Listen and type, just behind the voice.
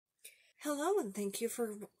Hello and thank you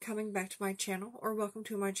for coming back to my channel, or welcome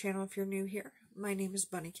to my channel if you're new here. My name is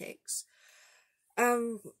Bunny Cakes.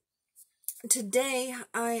 Um, Today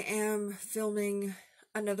I am filming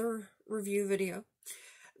another review video.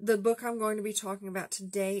 The book I'm going to be talking about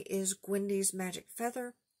today is Gwendy's Magic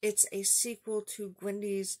Feather. It's a sequel to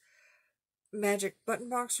Gwendy's Magic Button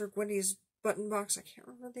Box, or Gwendy's Button Box. I can't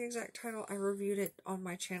remember the exact title. I reviewed it on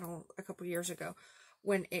my channel a couple years ago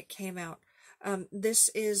when it came out. This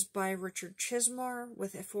is by Richard Chizmar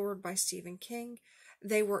with a foreword by Stephen King.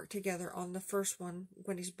 They worked together on the first one,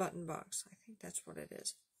 Gwendy's Button Box. I think that's what it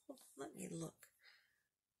is. Hold on, let me look.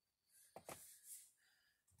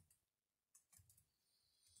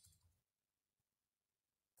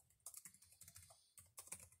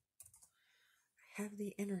 I have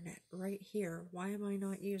the internet right here. Why am I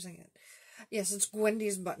not using it? Yes, it's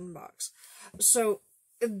Gwendy's Button Box. So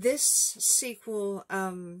this sequel,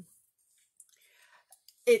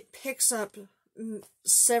 it picks up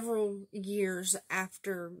several years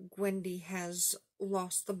after Gwendy has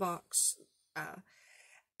lost the box,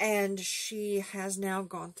 and she has now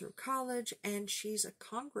gone through college, and she's a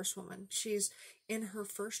congresswoman. She's in her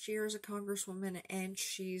first year as a congresswoman, and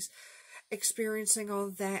she's experiencing all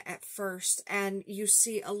of that at first, and you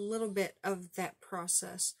see a little bit of that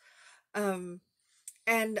process. In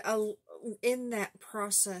that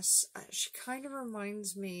process, she kind of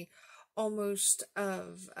reminds me almost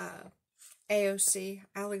of AOC,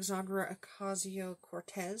 Alexandra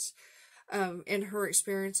Ocasio-Cortez, in her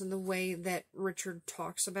experience and the way that Richard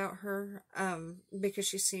talks about her, because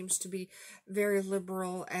she seems to be very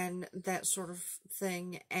liberal and that sort of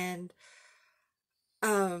thing. And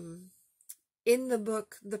in the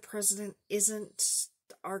book, the president isn't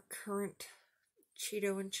our current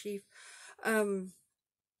Cheeto-in-Chief.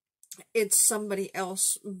 It's somebody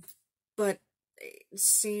else, but it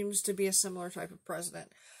seems to be a similar type of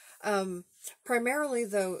president. Primarily,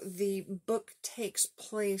 though, the book takes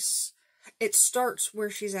place, it starts where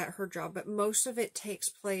she's at her job, but most of it takes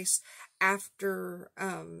place after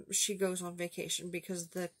she goes on vacation because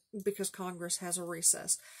Congress has a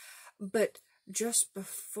recess. But just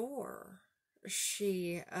before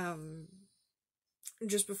she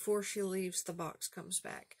leaves, the box comes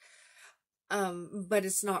back. But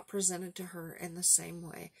it's not presented to her in the same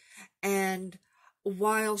way. And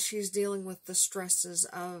while she's dealing with the stresses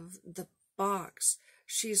of the box,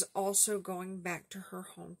 she's also going back to her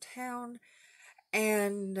hometown,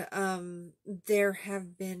 and there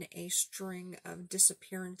have been a string of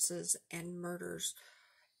disappearances and murders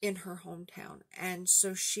in her hometown. And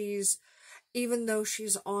so even though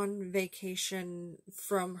she's on vacation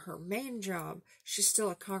from her main job, she's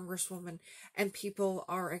still a congresswoman, and people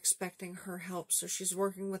are expecting her help. So she's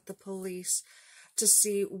working with the police to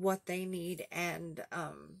see what they need, and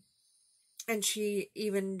she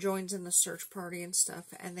even joins in the search party and stuff,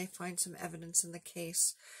 and they find some evidence in the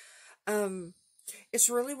case. It's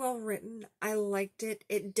really well written. I liked it.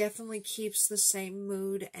 It definitely keeps the same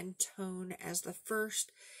mood and tone as the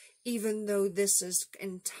first, even though this is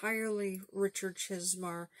entirely Richard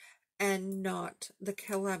Chizmar and not the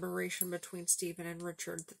collaboration between Stephen and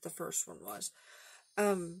Richard that the first one was.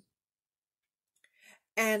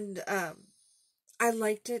 I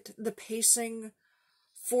liked it. The pacing,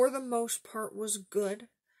 for the most part, was good.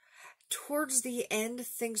 Towards the end,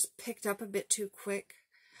 things picked up a bit too quick.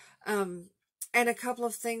 And a couple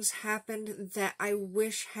of things happened that I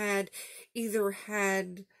wish had either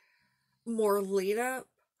had more lead up,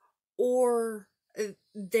 or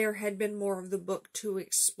there had been more of the book to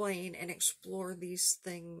explain and explore these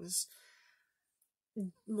things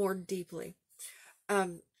more deeply.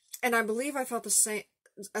 And I believe I felt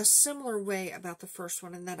a similar way about the first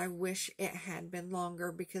one, in that I wish it had been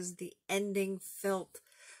longer, because the ending felt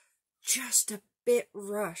just a bit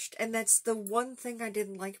rushed. And that's the one thing I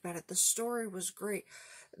didn't like about it. The story was great.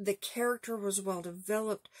 The character was well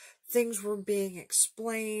developed. Things were being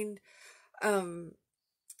explained.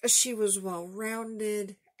 She was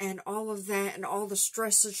well-rounded, and all of that, and all the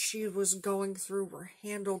stresses she was going through were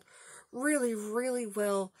handled really, really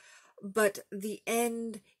well. But the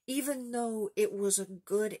end, even though it was a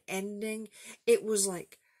good ending, it was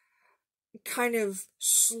like kind of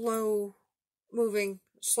slow moving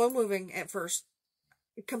at first,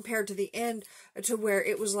 compared to the end, to where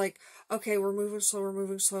it was like, okay, we're moving slow,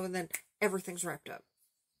 and then everything's wrapped up.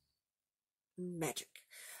 Magic.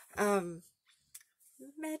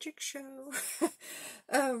 Magic show.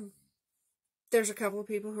 There's a couple of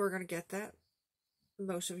people who are going to get that.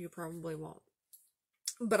 Most of you probably won't.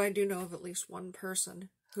 But I do know of at least one person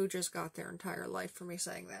who just got their entire life from me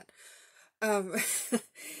saying that.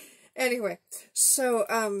 Anyway, so,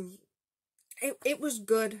 it was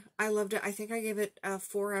good. I loved it. I think I gave it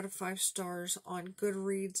 4 out of 5 stars on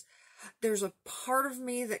Goodreads. There's a part of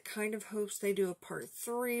me that kind of hopes they do a part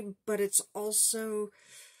 3, but it's also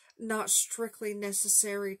not strictly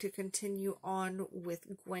necessary to continue on with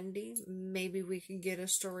Gwendy. Maybe we could get a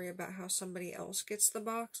story about how somebody else gets the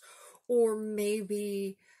box, or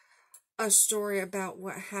maybe a story about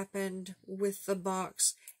what happened with the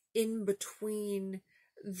box in between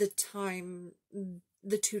the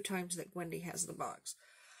 2 times that Gwendy has the box.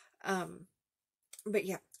 But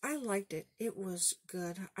yeah, I liked it. It was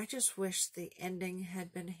good. I just wish the ending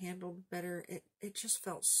had been handled better. It just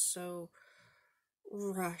felt so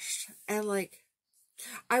rushed. And like,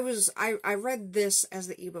 I read this as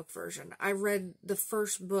the ebook version. I read the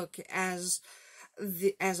first book as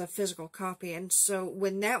a physical copy, and so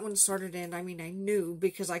when that one started in, I mean, I knew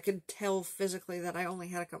because I could tell physically that I only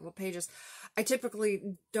had a couple of pages. I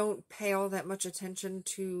typically don't pay all that much attention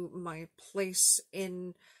to my place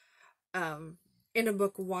in a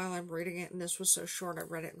book while I'm reading it, and this was so short I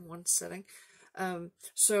read it in one sitting.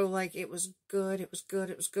 So like, it was good, it was good,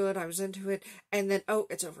 it was good, I was into it, and then, oh,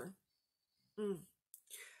 it's over.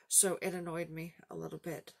 So it annoyed me a little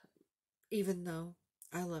bit, even though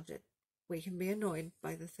I loved it. We can be annoyed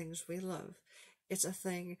by the things we love. It's a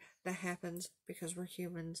thing that happens because we're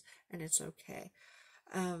humans, and it's okay.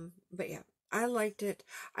 But yeah, I liked it.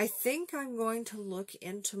 I think I'm going to look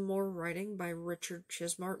into more writing by Richard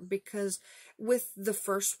Chizmar, because with the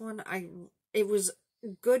first one, it was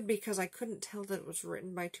good because I couldn't tell that it was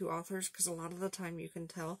written by 2 authors, because a lot of the time you can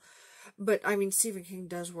tell. But I mean, Stephen King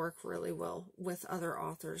does work really well with other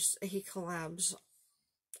authors. He collabs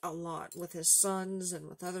a lot with his sons and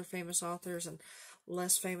with other famous authors and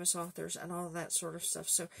less famous authors and all of that sort of stuff.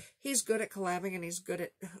 So he's good at collabing, and he's good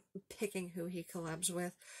at picking who he collabs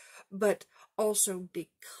with. But also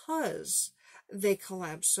because they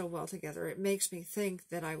collab so well together, it makes me think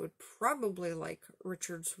that I would probably like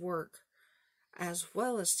Richard's work as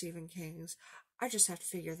well as Stephen King's. I just have to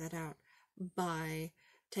figure that out by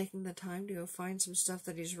taking the time to go find some stuff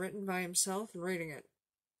that he's written by himself and reading it.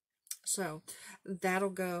 So that'll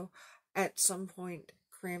go at some point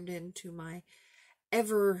crammed into my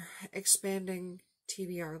ever expanding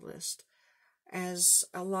TBR list. As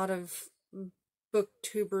a lot of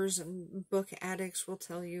booktubers and book addicts will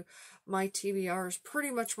tell you, my TBR is pretty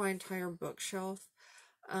much my entire bookshelf.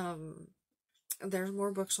 There's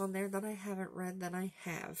more books on there that I haven't read than I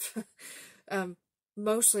have.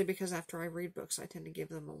 Mostly because after I read books, I tend to give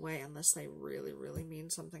them away unless they really, really mean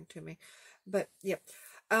something to me. But, yep.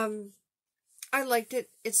 I liked it.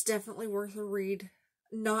 It's definitely worth a read.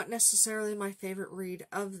 Not necessarily my favorite read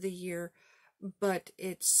of the year, but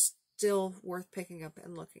it's still worth picking up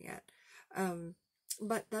and looking at.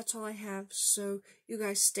 But that's all I have. So you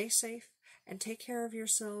guys stay safe and take care of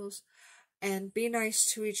yourselves and be nice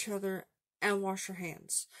to each other and wash your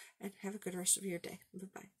hands and have a good rest of your day.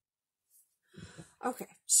 Bye-bye. Okay,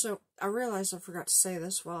 so I realized I forgot to say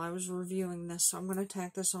this while I was reviewing this, so I'm going to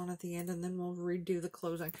tack this on at the end and then we'll redo the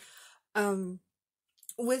closing.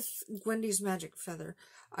 With Gwendy's magic feather,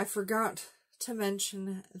 I forgot to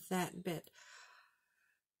mention that bit.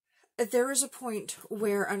 There is a point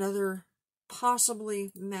where another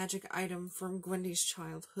possibly magic item from Gwendy's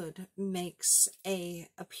childhood makes a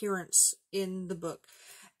appearance in the book,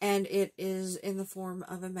 and it is in the form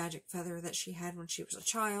of a magic feather that she had when she was a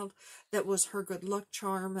child, that was her good luck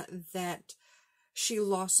charm that she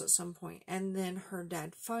lost at some point, and then her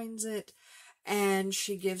dad finds it, and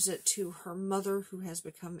she gives it to her mother, who has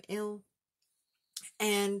become ill,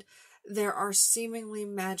 and there are seemingly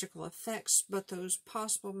magical effects, but those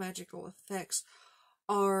possible magical effects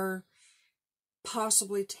are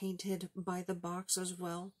possibly tainted by the box as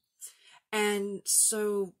well. And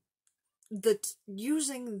so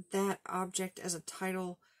using that object as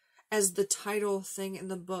the title thing in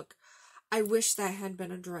the book, I wish that had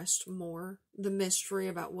been addressed more, the mystery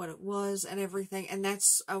about what it was and everything. And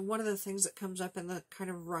that's one of the things that comes up in the kind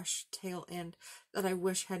of rush tail end that I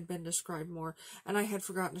wish had been described more. And I had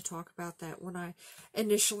forgotten to talk about that when I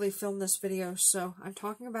initially filmed this video, so I'm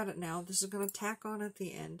talking about it now. This is going to tack on at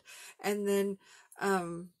the end, and then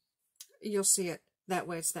you'll see it. That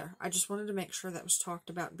way it's there. I just wanted to make sure that was talked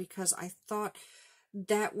about, because I thought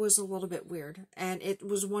that was a little bit weird, and it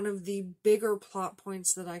was one of the bigger plot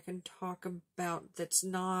points that I can talk about that's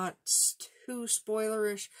not too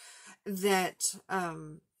spoilerish, that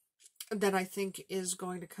that I think is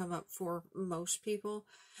going to come up for most people,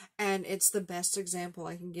 and it's the best example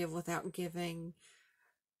I can give without giving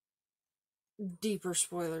deeper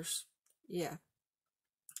spoilers. Yeah.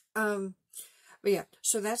 But yeah,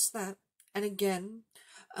 so that's that. And again,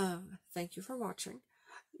 thank you for watching.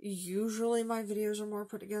 Usually my videos are more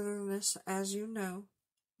put together than this, as you know,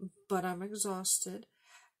 but I'm exhausted,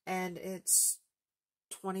 and it's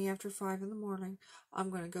 20 after 5 in the morning. I'm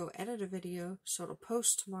going to go edit a video, so it'll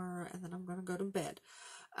post tomorrow, and then I'm going to go to bed.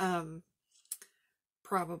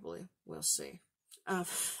 Probably. We'll see.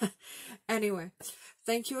 Anyway,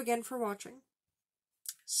 thank you again for watching.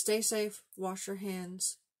 Stay safe, wash your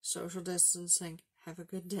hands, social distancing. Have a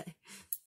good day.